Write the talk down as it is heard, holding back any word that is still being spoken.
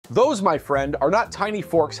Those, my friend, are not tiny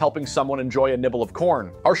forks helping someone enjoy a nibble of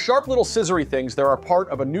corn. Our sharp little scissory things there are part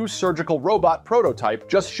of a new surgical robot prototype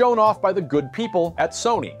just shown off by the good people at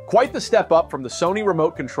Sony. Quite the step up from the Sony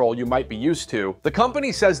remote control you might be used to. The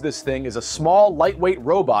company says this thing is a small, lightweight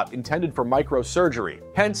robot intended for microsurgery.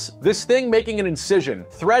 Hence, this thing making an incision,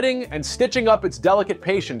 threading, and stitching up its delicate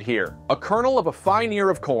patient here, a kernel of a fine ear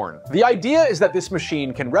of corn. The idea is that this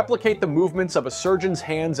machine can replicate the movements of a surgeon's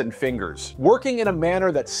hands and fingers, working in a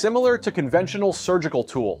manner that's similar to conventional surgical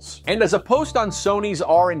tools. And as a post on Sony's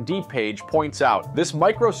R&D page points out, this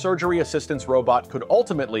microsurgery assistance robot could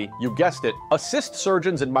ultimately, you guessed it, assist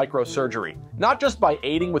surgeons in microsurgery, not just by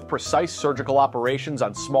aiding with precise surgical operations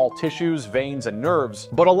on small tissues, veins, and nerves,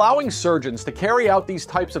 but allowing surgeons to carry out these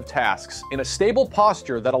types of tasks in a stable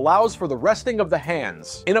posture that allows for the resting of the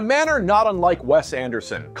hands, in a manner not unlike Wes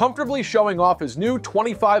Anderson, comfortably showing off his new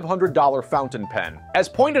 $2,500 fountain pen. As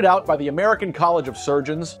pointed out by the American College of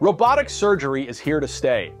Surgeons, robotic surgery is here to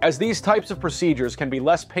stay, as these types of procedures can be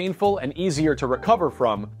less painful and easier to recover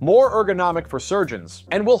from, more ergonomic for surgeons,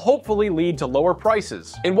 and will hopefully lead to lower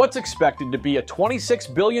prices, in what's expected to be a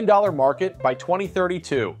 $26 billion market by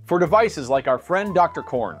 2032, for devices like our friend Dr.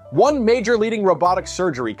 Korn. One major leading robotic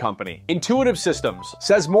surgery company, Intuitive Systems,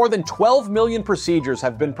 says more than 12 million procedures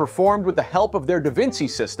have been performed with the help of their Da Vinci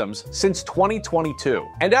systems since 2022.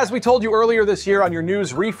 And as we told you earlier this year on your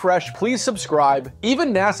news refresh, please subscribe,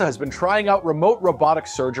 even NASA has been trying out remote robotic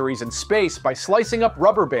surgeries in space by slicing up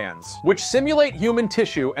rubber bands, which simulate human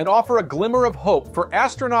tissue and offer a glimmer of hope for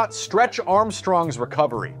astronaut Stretch Armstrong's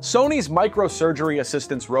recovery. Sony's microsurgery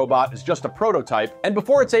assistance robot is just a prototype, and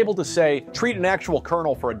before it's able to say, treat an actual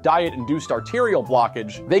kernel for a diet-induced arterial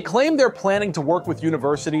blockage, they claim they're planning to work with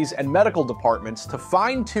universities and medical departments to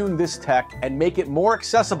fine-tune this tech and make it more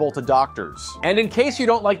accessible to doctors. And in case you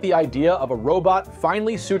don't like the idea of a robot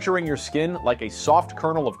finely suturing your skin like a soft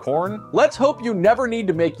kernel of corn, let's hope you never need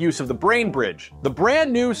to make use of the Brain Bridge, the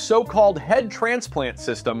brand new so-called head transplant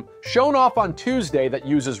system shown off on Tuesday that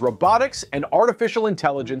uses robotics and artificial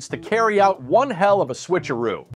intelligence to carry out one hell of a switcheroo.